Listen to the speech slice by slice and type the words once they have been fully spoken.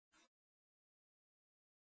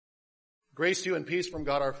Grace to you and peace from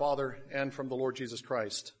God our Father and from the Lord Jesus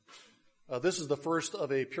Christ. This is the first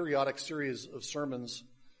of a periodic series of sermons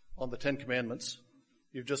on the Ten Commandments.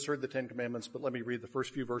 You've just heard the Ten Commandments, but let me read the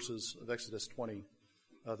first few verses of Exodus 20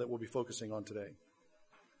 that we'll be focusing on today.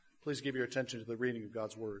 Please give your attention to the reading of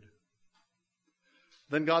God's Word.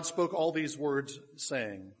 Then God spoke all these words,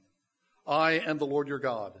 saying, I am the Lord your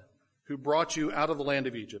God, who brought you out of the land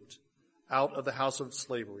of Egypt, out of the house of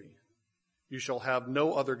slavery. You shall have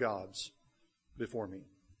no other gods before me.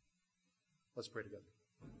 Let's pray together.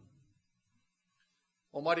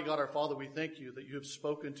 Almighty God, our Father, we thank you that you have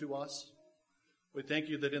spoken to us. We thank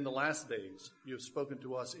you that in the last days you have spoken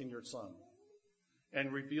to us in your Son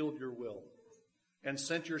and revealed your will and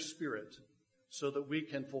sent your Spirit so that we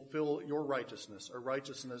can fulfill your righteousness, a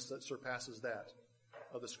righteousness that surpasses that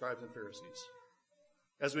of the scribes and Pharisees.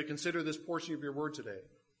 As we consider this portion of your word today,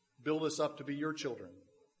 build us up to be your children,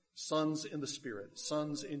 sons in the Spirit,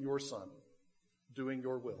 sons in your Son, doing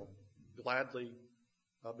your will gladly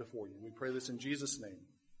before you. We pray this in Jesus' name.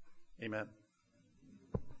 Amen.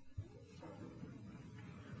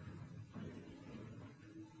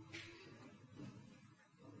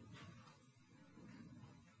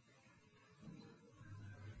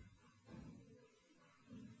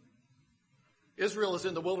 Israel is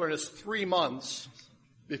in the wilderness 3 months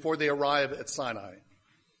before they arrive at Sinai.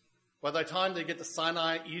 By the time they get to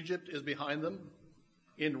Sinai, Egypt is behind them,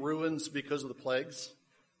 in ruins because of the plagues.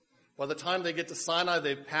 By the time they get to Sinai,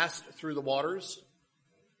 they've passed through the waters.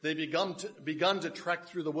 They've begun to trek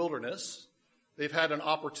through the wilderness. They've had an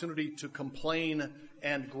opportunity to complain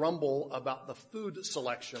and grumble about the food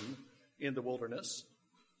selection in the wilderness.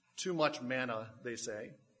 Too much manna, they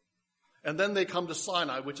say. And then they come to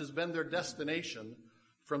Sinai, which has been their destination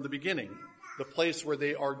from the beginning, the place where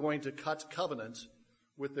they are going to cut covenant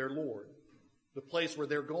with their Lord, the place where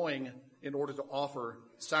they're going in order to offer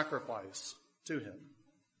sacrifice to him.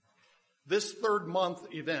 This 3rd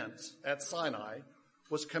month event at Sinai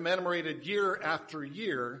was commemorated year after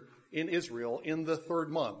year in Israel in the 3rd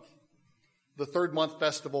month, the 3rd month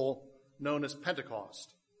festival known as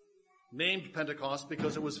Pentecost, named Pentecost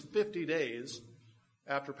because it was 50 days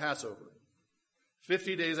after Passover.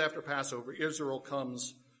 50 days after Passover, Israel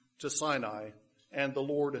comes to Sinai and the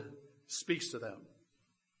Lord speaks to them.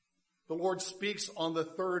 The Lord speaks on the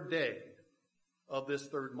 3rd day of this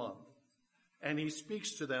 3rd month, and he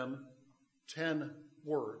speaks to them 10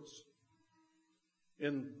 words.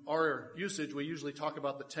 In our usage, we usually talk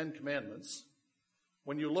about the 10 Commandments.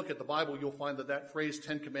 When you look at the Bible, you'll find that that phrase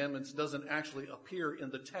 10 Commandments doesn't actually appear in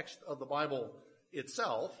the text of the Bible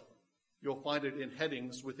itself. You'll find it in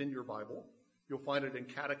headings within your Bible. You'll find it in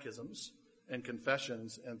catechisms and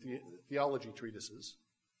confessions and theology treatises.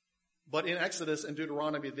 But in Exodus and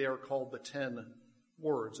Deuteronomy, they are called the 10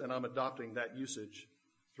 words, and I'm adopting that usage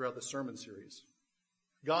throughout the sermon series.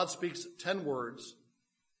 God speaks 10 words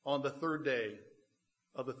on the 3rd day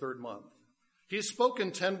of the 3rd month. He's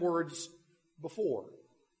spoken 10 words before.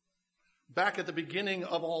 Back at the beginning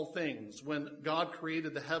of all things, when God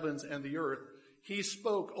created the heavens and the earth, he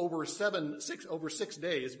spoke over 6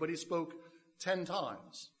 days, but he spoke 10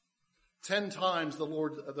 times. 10 times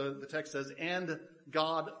the text says, and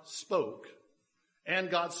God spoke.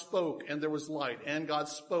 And God spoke, and there was light. And God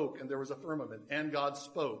spoke, and there was a firmament. And God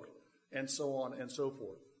spoke, and so on and so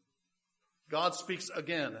forth. God speaks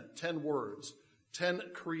again 10 words, 10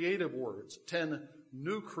 creative words, 10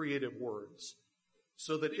 new creative words,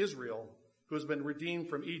 so that Israel, who has been redeemed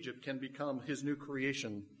from Egypt, can become his new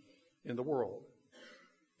creation in the world.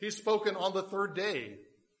 He's spoken on the 3rd day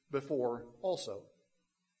before also.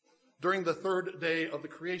 During the 3rd day of the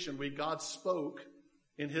creation week, God spoke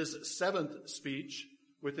in his 7th speech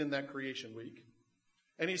within that creation week.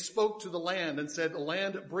 And he spoke to the land and said,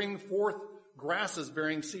 land, bring forth grasses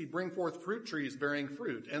bearing seed, bring forth fruit trees bearing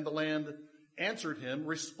fruit. And the land answered him,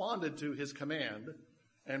 responded to his command,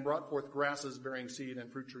 and brought forth grasses bearing seed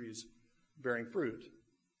and fruit trees bearing fruit.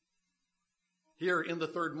 Here in the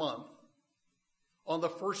 3rd month, on the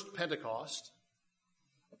first Pentecost,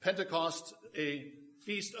 a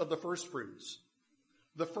feast of the first fruits.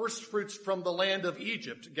 The first fruits from the land of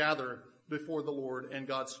Egypt gather before the Lord, and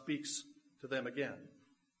God speaks to them again.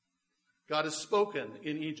 God has spoken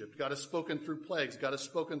in Egypt. God has spoken through plagues. God has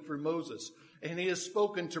spoken through Moses. And he has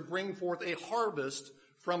spoken to bring forth a harvest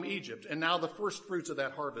from Egypt. And now the first fruits of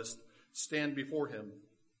that harvest stand before him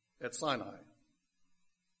at Sinai.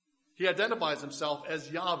 He identifies himself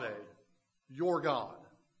as Yahweh, your God.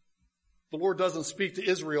 The Lord doesn't speak to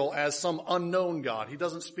Israel as some unknown God. He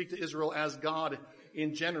doesn't speak to Israel as God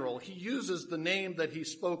in general. He uses the name that he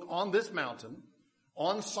spoke on this mountain,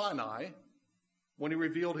 on Sinai, when he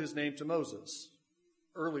revealed his name to Moses.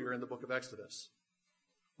 earlier in the book of Exodus.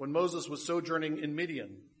 When Moses was sojourning in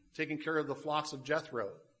Midian, taking care of the flocks of Jethro,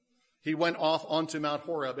 he went off onto Mount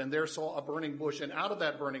Horeb and there saw a burning bush, and out of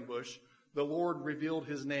that burning bush the Lord revealed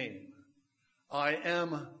his name. I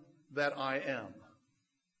am that I am,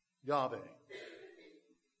 Yahweh.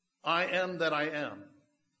 I am that I am.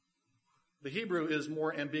 The Hebrew is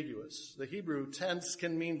more ambiguous. The Hebrew tense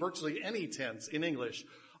can mean virtually any tense in English.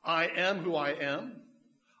 I am who I am.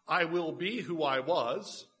 I will be who I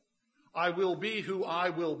was. I will be who I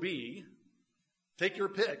will be. Take your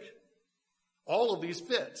pick. All of these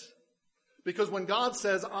fit. Because when God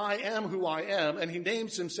says, I am who I am, and he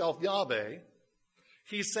names himself Yahweh,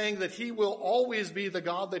 he's saying that he will always be the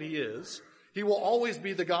God that he is. He will always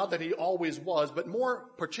be the God that he always was. But more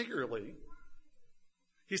particularly,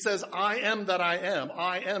 he says, I am that I am.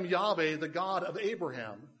 I am Yahweh, the God of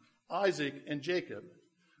Abraham, Isaac, and Jacob.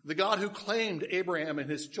 The God who claimed Abraham and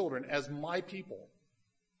his children as my people.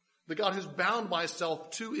 The God who's bound myself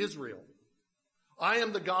to Israel. I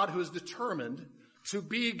am the God who is determined to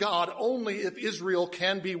be God only if Israel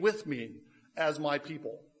can be with me as my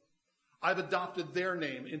people. I've adopted their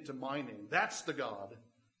name into my name. That's the God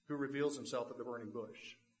who reveals himself at the burning bush.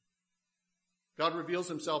 God reveals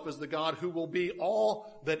himself as the God who will be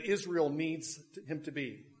all that Israel needs him to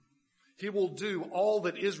be. He will do all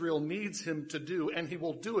that Israel needs him to do, and he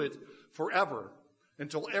will do it forever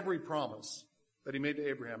until every promise that he made to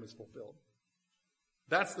Abraham is fulfilled.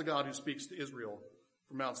 That's the God who speaks to Israel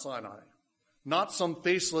from Mount Sinai. Not some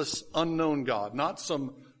faceless, unknown God, not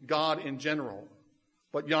some God in general,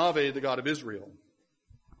 but Yahweh, the God of Israel,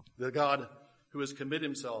 the God who has committed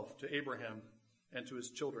himself to Abraham and to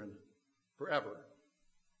his children forever.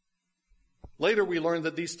 Later we learn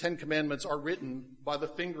that these 10 commandments are written by the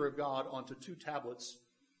finger of God onto 2 tablets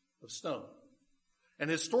of stone. And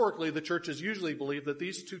historically, the church has usually believed that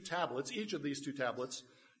these 2 tablets, each of these 2 tablets,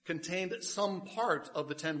 contained some part of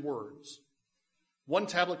the 10 words. One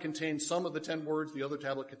tablet contained some of the 10 words, the other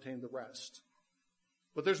tablet contained the rest.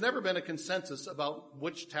 But there's never been a consensus about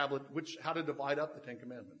which tablet, how to divide up the 10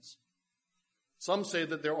 commandments. Some say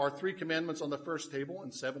that there are 3 commandments on the first table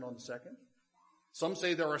and 7 on the second. Some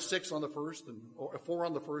say there are 6 on the first, or 4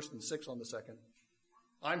 on the first and 6 on the second.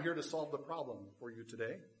 I'm here to solve the problem for you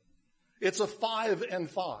today. It's a 5 and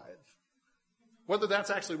 5. Whether that's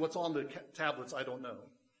actually what's on the tablets, I don't know.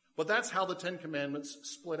 But that's how the 10 commandments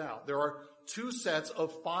split out. There are 2 sets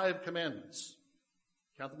of 5 commandments.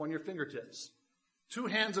 Count them on your fingertips. 2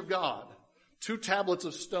 hands of God. 2 tablets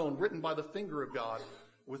of stone written by the finger of God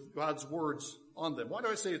with God's words on them. Why do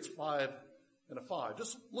I say it's 5 and a 5?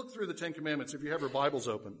 Just look through the 10 commandments if you have your Bibles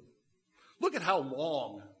open. Look at how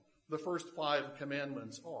long the first 5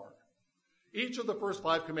 commandments are. Each of the first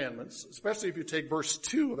 5 commandments, especially if you take verse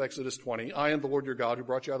 2 of Exodus 20, I am the Lord your God who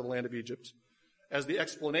brought you out of the land of Egypt, as the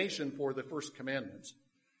explanation for the first commandment.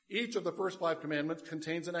 Each of the first 5 commandments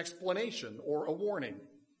contains an explanation or a warning.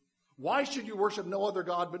 Why should you worship no other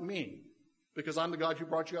God but me? Because I'm the God who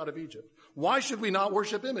brought you out of Egypt. Why should we not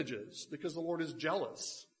worship images? Because the Lord is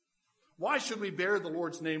jealous. Why should we bear the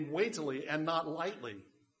Lord's name weightily and not lightly?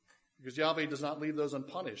 Because Yahweh does not leave those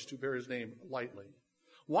unpunished who bear his name lightly.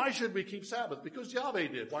 Why should we keep Sabbath? Because Yahweh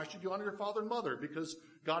did. Why should you honor your father and mother? Because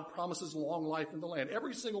God promises long life in the land.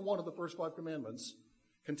 Every single one of the first 5 commandments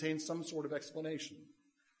contains some sort of explanation.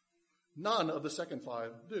 None of the second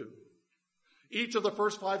 5 do. Each of the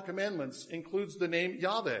first 5 commandments includes the name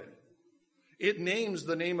Yahweh. It names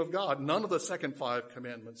the name of God. None of the second 5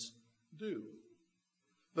 commandments do.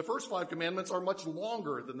 The first 5 commandments are much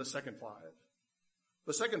longer than the second 5.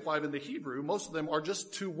 The second 5 in the Hebrew, most of them are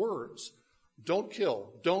just 2 words. Don't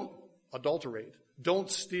kill. Don't adulterate. Don't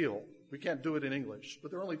steal. We can't do it in English,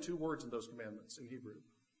 but there are only 2 words in those commandments in Hebrew.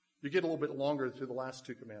 You get a little bit longer through the last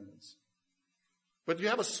 2 commandments. But you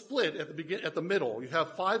have a split at the middle. You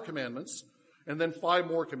have 5 commandments and then 5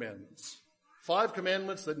 more commandments. 5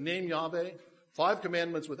 commandments that name Yahweh, 5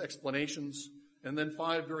 commandments with explanations, and then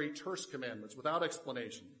 5 very terse commandments without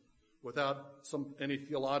explanation, without any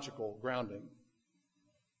theological grounding.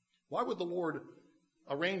 Why would the Lord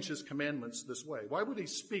arrange his commandments this way? Why would he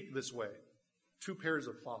speak this way? 2 pairs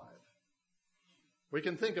of 5. We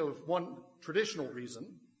can think of one traditional reason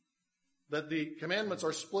that the commandments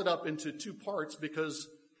are split up into 2 parts because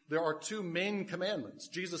there are 2 main commandments.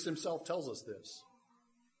 Jesus himself tells us this.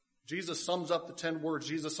 Jesus sums up the 10 words.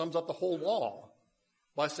 Jesus sums up the whole law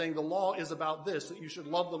by saying the law is about this, that you should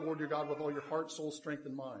love the Lord your God with all your heart, soul, strength,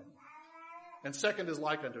 and mind. And second is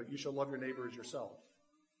like unto it, you shall love your neighbor as yourself.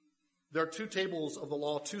 There are 2 tables of the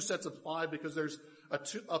law, 2 sets of 5, because there's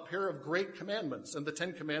a pair of great commandments, and the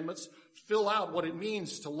 10 commandments fill out what it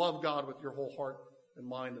means to love God with your whole heart and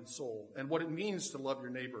mind and soul, and what it means to love your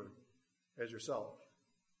neighbor as yourself.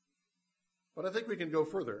 But I think we can go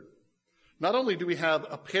further. Not only do we have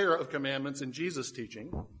a pair of commandments in Jesus'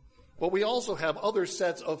 teaching, but we also have other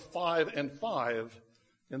sets of 5 and 5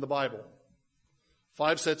 in the Bible.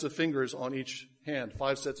 5 sets of fingers on each hand,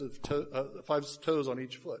 5 sets of 5 toes on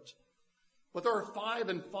each foot. But there are 5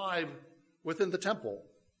 and 5 within the temple.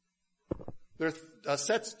 There are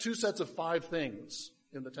 2 sets of 5 things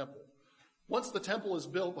in the temple. Once the temple is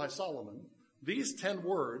built by Solomon, these 10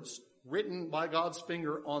 words written by God's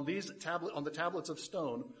finger on the tablets of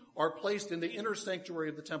stone are placed in the inner sanctuary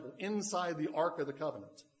of the temple, inside the Ark of the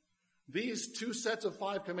Covenant. These 2 sets of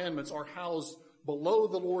 5 commandments are housed below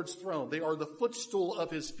the Lord's throne. They are the footstool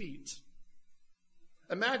of his feet.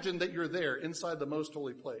 Imagine that you're there inside the most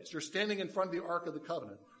holy place. You're standing in front of the Ark of the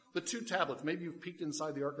Covenant. The 2 tablets, maybe you've peeked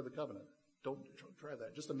inside the Ark of the Covenant. Don't try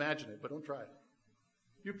that. Just imagine it, but don't try it.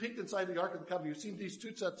 You peeked inside the Ark of the Covenant. You've seen these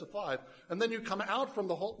 2 sets of 5. And then you come out from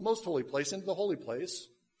the most holy place into the holy place.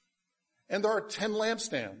 And there are 10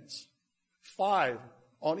 lampstands, 5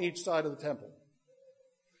 on each side of the temple.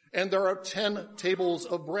 And there are 10 tables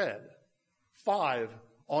of bread, 5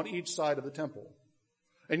 on each side of the temple.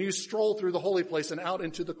 And you stroll through the holy place and out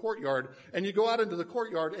into the courtyard. And you go out into the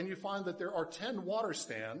courtyard and you find that there are 10 water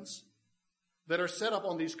stands that are set up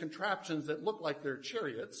on these contraptions that look like they're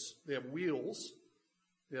chariots. They have wheels.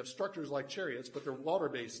 They have structures like chariots, but they're water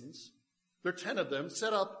basins. There are 10 of them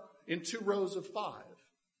set up in 2 rows of 5.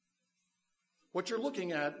 What you're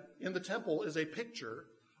looking at in the temple is a picture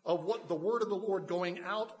of what the word of the Lord going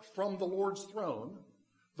out from the Lord's throne,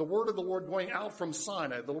 the word of the Lord going out from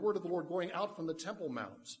Sinai, the word of the Lord going out from the Temple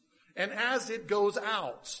Mount. And as it goes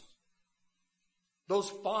out, those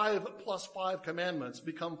 5 plus 5 commandments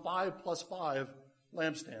become 5 plus 5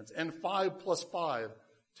 lampstands, and 5 plus 5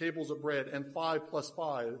 tables of bread, and 5 plus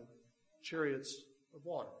 5 chariots of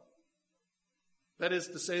water. That is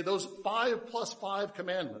to say, those 5 plus 5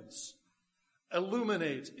 commandments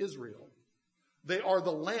illuminate Israel. They are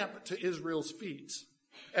the lamp to Israel's feet.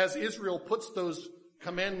 As Israel puts those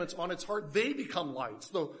commandments on its heart, they become lights.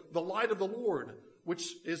 The light of the Lord,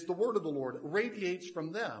 which is the word of the Lord, radiates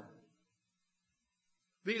from them.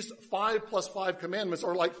 These 5 plus 5 commandments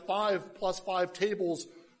are like 5 plus 5 tables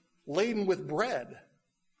laden with bread.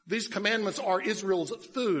 These commandments are Israel's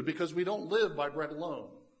food, because we don't live by bread alone,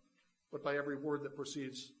 but by every word that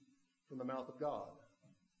proceeds from the mouth of God.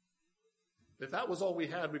 If that was all we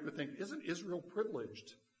had, we could think, isn't Israel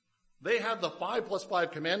privileged? They have the 5 plus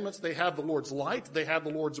 5 commandments. They have the Lord's light. They have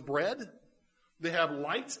the Lord's bread. They have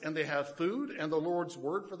light and they have food and the Lord's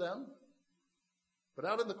word for them. But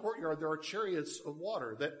out in the courtyard, there are chariots of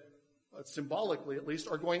water that, symbolically at least,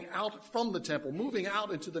 are going out from the temple, moving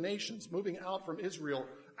out into the nations, moving out from Israel,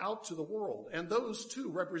 out to the world. And those too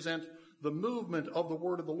represent the movement of the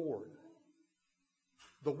word of the Lord.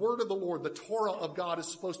 The word of the Lord, the Torah of God, is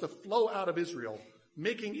supposed to flow out of Israel,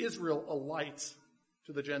 making Israel a light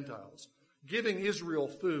to the Gentiles, giving Israel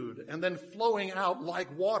food, and then flowing out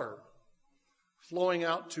like water, flowing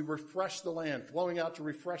out to refresh the land, flowing out to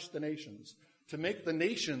refresh the nations, to make the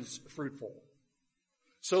nations fruitful,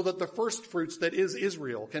 so that the first fruits that is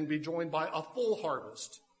Israel can be joined by a full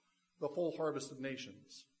harvest, the full harvest of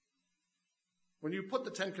nations. When you put the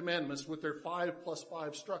 10 Commandments with their 5 plus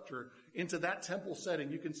 5 structure into that temple setting,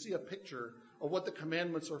 you can see a picture of what the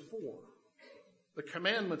commandments are for. The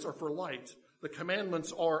commandments are for light. The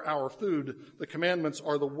commandments are our food. The commandments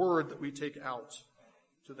are the word that we take out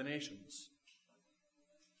to the nations.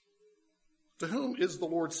 To whom is the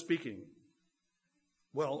Lord speaking?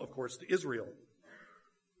 Well, of course, to Israel.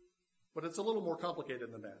 But it's a little more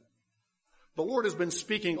complicated than that. The Lord has been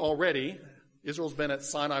speaking already. Israel's been at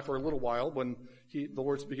Sinai for a little while when the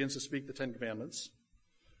Lord begins to speak the 10 Commandments.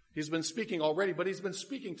 He's been speaking already, but he's been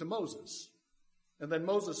speaking to Moses. And then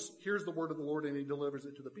Moses hears the word of the Lord and he delivers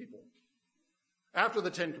it to the people. After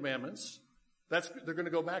the 10 Commandments, they're going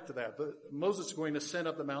to go back to that. Moses is going to ascend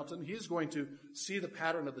up the mountain. He's going to see the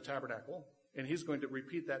pattern of the tabernacle, and he's going to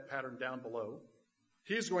repeat that pattern down below.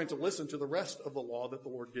 He's going to listen to the rest of the law that the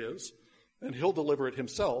Lord gives, and he'll deliver it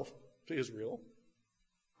himself to Israel.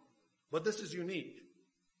 But this is unique.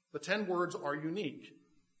 The 10 words are unique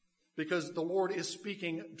because the Lord is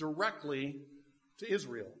speaking directly to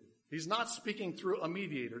Israel. He's not speaking through a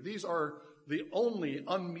mediator. These are the only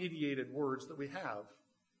unmediated words that we have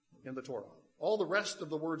in the Torah. All the rest of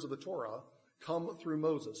the words of the Torah come through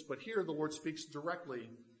Moses. But here the Lord speaks directly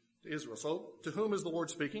to Israel. So to whom is the Lord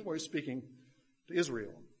speaking? Well, he's speaking to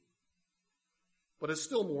Israel. But it's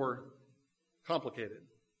still more complicated.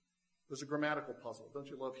 There's a grammatical puzzle. Don't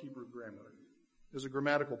you love Hebrew grammar? There's a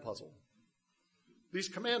grammatical puzzle. These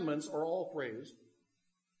commandments are all phrased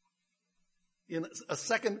in a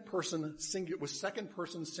second person singular, with second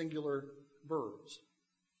person singular verbs.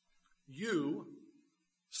 You,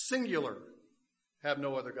 singular, have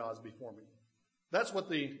no other gods before me. That's what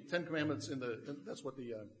the Ten Commandments that's what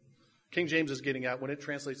the King James is getting at when it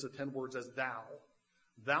translates the 10 words as thou.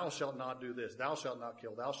 Thou shalt not do this. Thou shalt not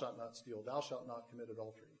kill. Thou shalt not steal. Thou shalt not commit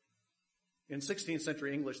adultery. In 16th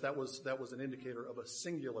century English, that was an indicator of a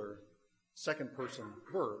singular second person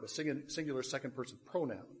verb, a singular second person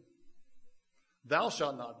pronoun. Thou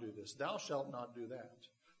shalt not do this. Thou shalt not do that.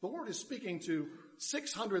 The Lord is speaking to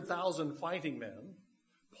 600,000 fighting men,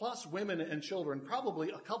 plus women and children, probably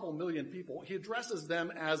a couple million people. He addresses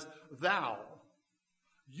them as thou.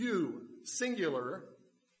 You, singular,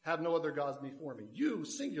 have no other gods before me. You,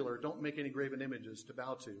 singular, don't make any graven images to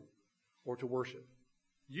bow to or to worship.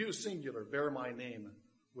 You, singular, bear my name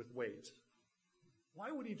with weight. Why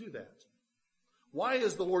would he do that? Why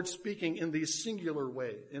is the Lord speaking in a singular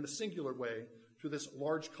way to this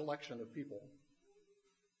large collection of people?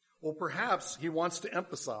 Well, perhaps he wants to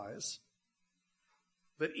emphasize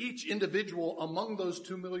that each individual among those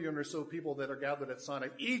 2 million or so people that are gathered at Sinai,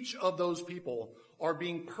 each of those people are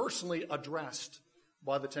being personally addressed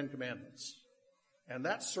by the Ten Commandments. And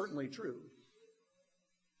that's certainly true.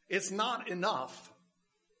 It's not enough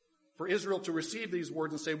for Israel to receive these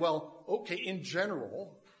words and say, well, okay, in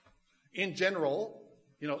general,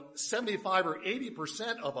 75 or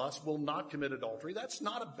 80% of us will not commit adultery. That's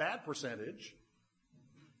not a bad percentage.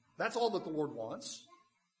 That's all that the Lord wants.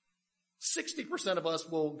 60% of us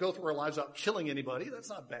will go through our lives without killing anybody. That's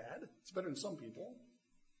not bad. It's better than some people.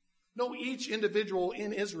 No, each individual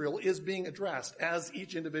in Israel is being addressed as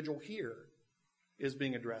each individual here is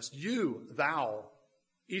being addressed. You, thou,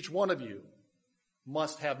 each one of you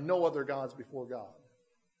must have no other gods before God.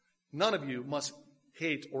 None of you must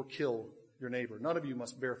hate or kill your neighbor. None of you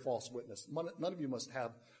must bear false witness. None of you must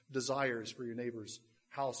have desires for your neighbor's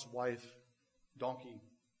house, wife, donkey,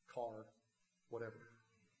 car, whatever.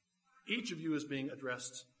 Each of you is being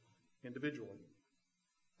addressed individually.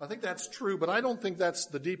 I think that's true, but I don't think that's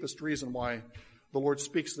the deepest reason why the Lord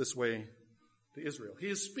speaks this way to Israel. He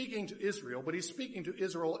is speaking to Israel, but he's speaking to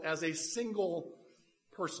Israel as a single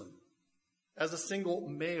person, as a single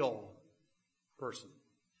male person.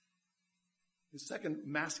 The second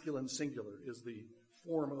masculine singular is the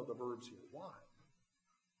form of the verbs here. Why?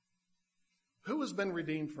 Who has been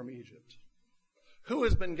redeemed from Egypt? Who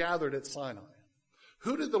has been gathered at Sinai?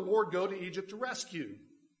 Who did the Lord go to Egypt to rescue?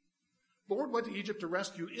 The Lord went to Egypt to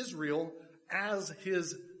rescue Israel as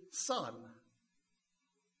his son.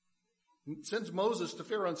 He sends Moses to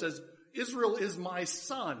Pharaoh and says, Israel is my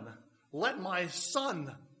son. Let my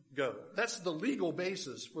son go. That's the legal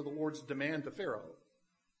basis for the Lord's demand to Pharaoh.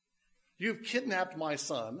 You've kidnapped my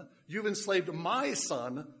son. You've enslaved my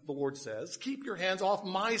son, the Lord says. Keep your hands off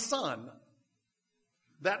my son.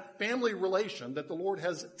 That family relation that the Lord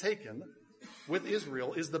has taken with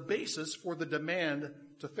Israel is the basis for the demand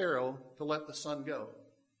to Pharaoh to let the son go.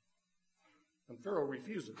 And Pharaoh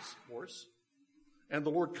refuses, of course. And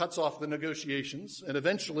the Lord cuts off the negotiations. And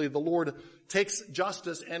eventually the Lord takes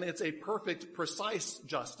justice, and it's a perfect, precise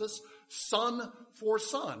justice, son for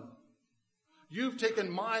son. You've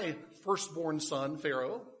taken my firstborn son,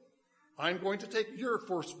 Pharaoh. I'm going to take your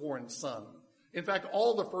firstborn son. In fact,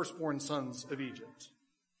 all the firstborn sons of Egypt.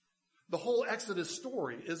 The whole Exodus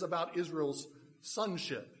story is about Israel's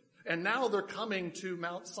sonship. And now they're coming to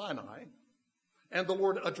Mount Sinai, and the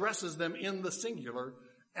Lord addresses them in the singular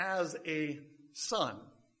as a son.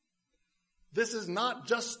 This is not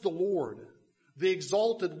just the Lord, the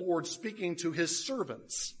exalted Lord speaking to his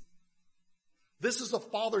servants. This is a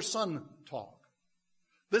father-son talk.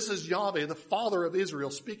 This is Yahweh, the Father of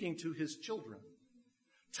Israel, speaking to his children,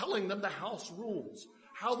 telling them the house rules,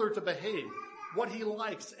 how they're to behave, what he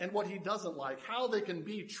likes and what he doesn't like, how they can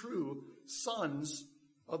be true sons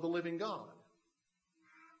of the living God.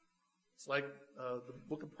 It's like the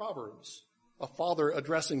book of Proverbs, a father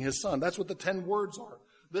addressing his son. That's what the 10 words are.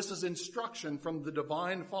 This is instruction from the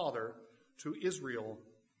divine Father to Israel,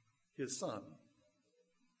 his son.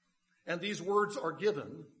 And these words are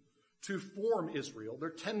given to form Israel. They're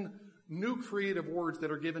 10 new creative words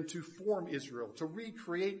that are given to form Israel, to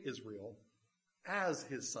recreate Israel as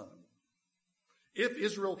his son. If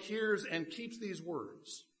Israel hears and keeps these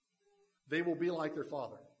words, they will be like their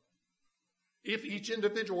father. If each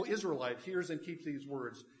individual Israelite hears and keeps these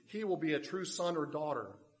words, he will be a true son or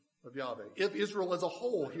daughter of Yahweh. If Israel as a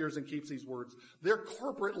whole hears and keeps these words, their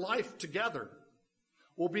corporate life together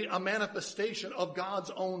will be a manifestation of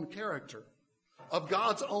God's own character, of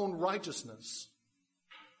God's own righteousness,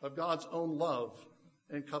 of God's own love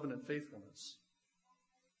and covenant faithfulness.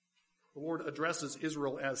 The Lord addresses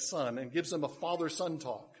Israel as son and gives them a father-son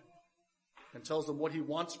talk and tells them what he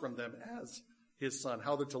wants from them as his son,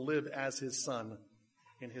 how they're to live as his son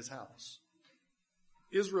in his house.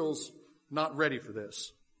 Israel's not ready for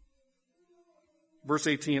this. Verse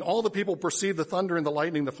 18, all the people perceived the thunder and the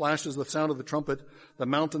lightning, the flashes, the sound of the trumpet, the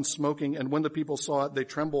mountain smoking, and when the people saw it, they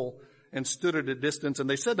trembled and stood at a distance. And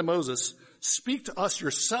they said to Moses, speak to us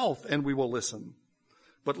yourself, and we will listen.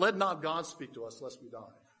 But let not God speak to us, lest we die.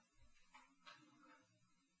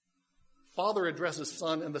 Father addresses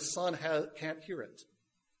son, and the son can't hear it.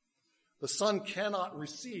 The son cannot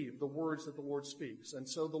receive the words that the Lord speaks. And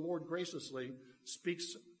so the Lord graciously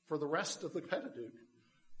speaks for the rest of the Pentateuch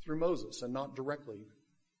through Moses and not directly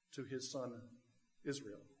to his son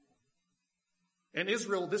Israel. And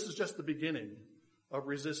Israel, this is just the beginning of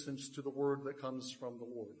resistance to the word that comes from the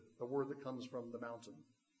Lord, the word that comes from the mountain.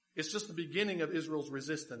 It's just the beginning of Israel's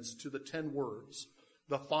resistance to the 10 words,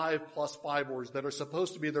 the 5 plus 5 words that are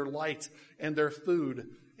supposed to be their light and their food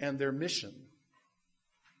and their mission.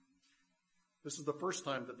 This is the first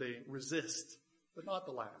time that they resist, but not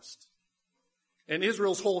the last. And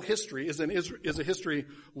Israel's whole history is a history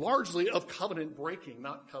largely of covenant breaking,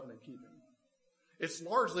 not covenant keeping. It's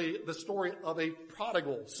largely the story of a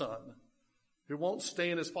prodigal son who won't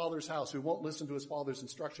stay in his father's house, who won't listen to his father's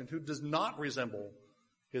instruction, who does not resemble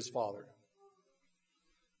his father.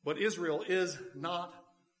 But Israel is not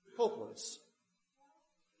hopeless,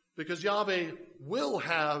 because Yahweh will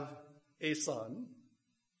have a son.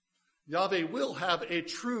 Yahweh will have a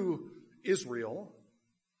true Israel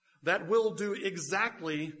that will do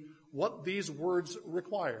exactly what these words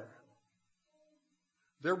require.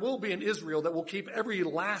 There will be an Israel that will keep every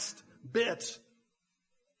last bit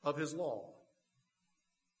of his law.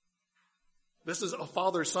 This is a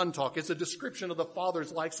father-son talk. It's a description of the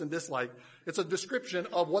father's likes and dislikes. It's a description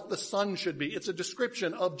of what the son should be. It's a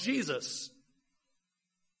description of Jesus.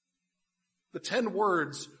 The 10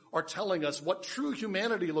 words are telling us what true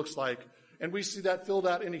humanity looks like, and we see that filled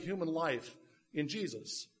out in a human life in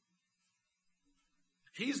Jesus.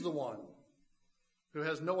 He's the one who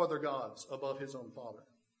has no other gods above his own Father.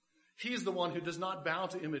 He's the one who does not bow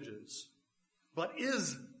to images, but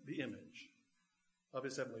is the image of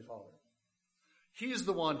his heavenly Father. He's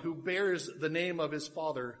the one who bears the name of his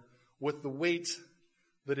Father with the weight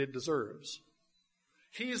that it deserves.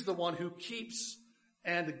 He's the one who keeps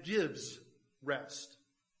and gives rest.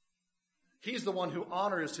 He's the one who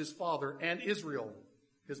honors his father and Israel,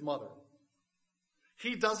 his mother.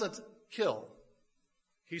 He doesn't kill.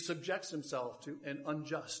 He subjects himself to an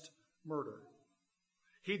unjust murder.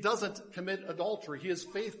 He doesn't commit adultery. He is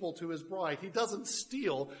faithful to his bride. He doesn't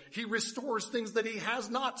steal. He restores things that he has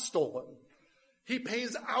not stolen. He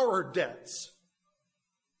pays our debts.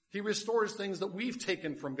 He restores things that we've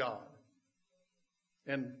taken from God.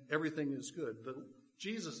 And everything is good.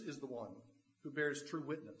 Jesus is the one who bears true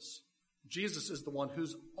witness. Jesus is the one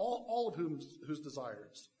whose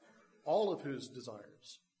desires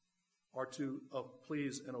are to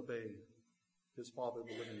please and obey his Father,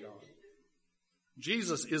 the living God.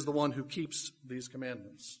 Jesus is the one who keeps these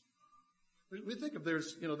commandments. We think of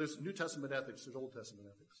there's New Testament ethics, there's Old Testament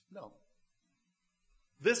ethics. No.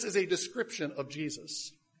 This is a description of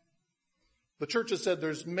Jesus. The church has said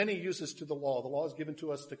there's many uses to the law. The law is given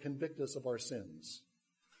to us to convict us of our sins.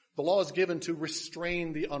 The law is given to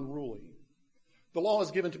restrain the unruly. The law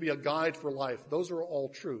is given to be a guide for life. Those are all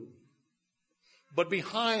true. But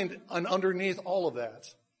behind and underneath all of that,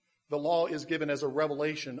 the law is given as a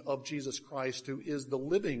revelation of Jesus Christ, who is the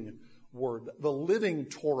living word, the living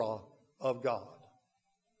Torah of God.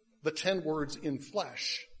 The 10 words in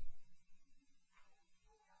flesh.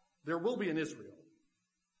 There will be an Israel.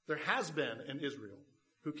 There has been an Israel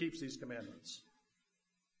who keeps these commandments.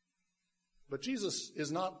 But Jesus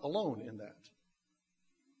is not alone in that.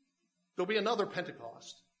 There'll be another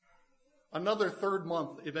Pentecost, another 3rd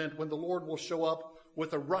month event when the Lord will show up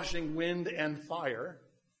with a rushing wind and fire,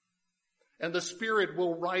 and the Spirit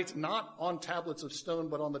will write not on tablets of stone,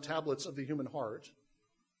 but on the tablets of the human heart.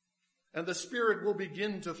 And the Spirit will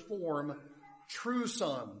begin to form true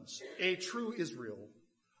sons, a true Israel,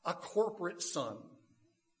 a corporate son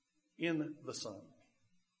in the Son.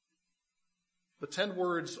 The 10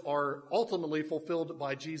 words are ultimately fulfilled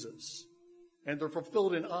by Jesus, and they're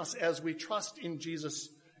fulfilled in us as we trust in Jesus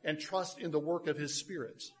and trust in the work of his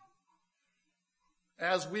Spirit.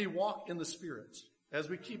 As we walk in the Spirit, as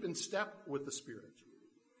we keep in step with the Spirit,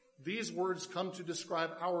 these words come to describe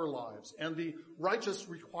our lives, and the righteous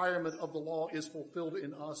requirement of the law is fulfilled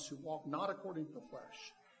in us who walk not according to the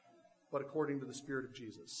flesh, but according to the Spirit of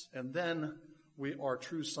Jesus. And then we are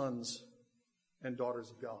true sons and daughters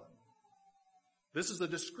of God. This is a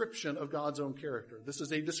description of God's own character. This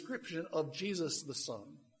is a description of Jesus the Son.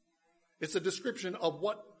 It's a description of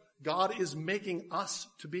what God is making us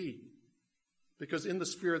to be. Because in the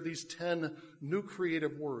Spirit, these 10 new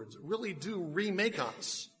creative words really do remake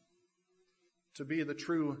us to be the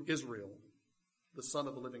true Israel, the Son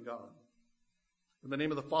of the living God. In the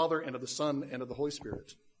name of the Father, and of the Son, and of the Holy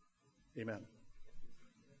Spirit. Amen.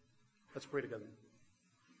 Let's pray together.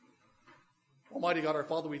 Almighty God, our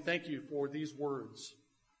Father, we thank you for these words.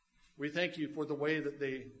 We thank you for the way that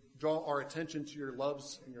they draw our attention to your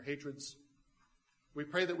loves and your hatreds. We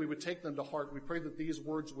pray that we would take them to heart. We pray that these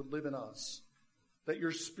words would live in us, that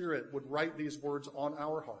your Spirit would write these words on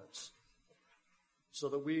our hearts, so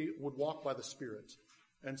that we would walk by the Spirit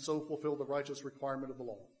and so fulfill the righteous requirement of the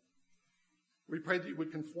law. We pray that you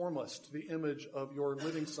would conform us to the image of your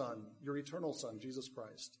living Son, your eternal Son, Jesus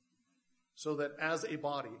Christ, so that as a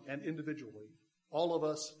body and individually, all of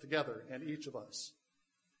us together and each of us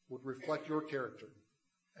would reflect your character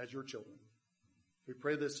as your children. We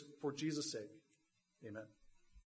pray this for Jesus' sake. Amen.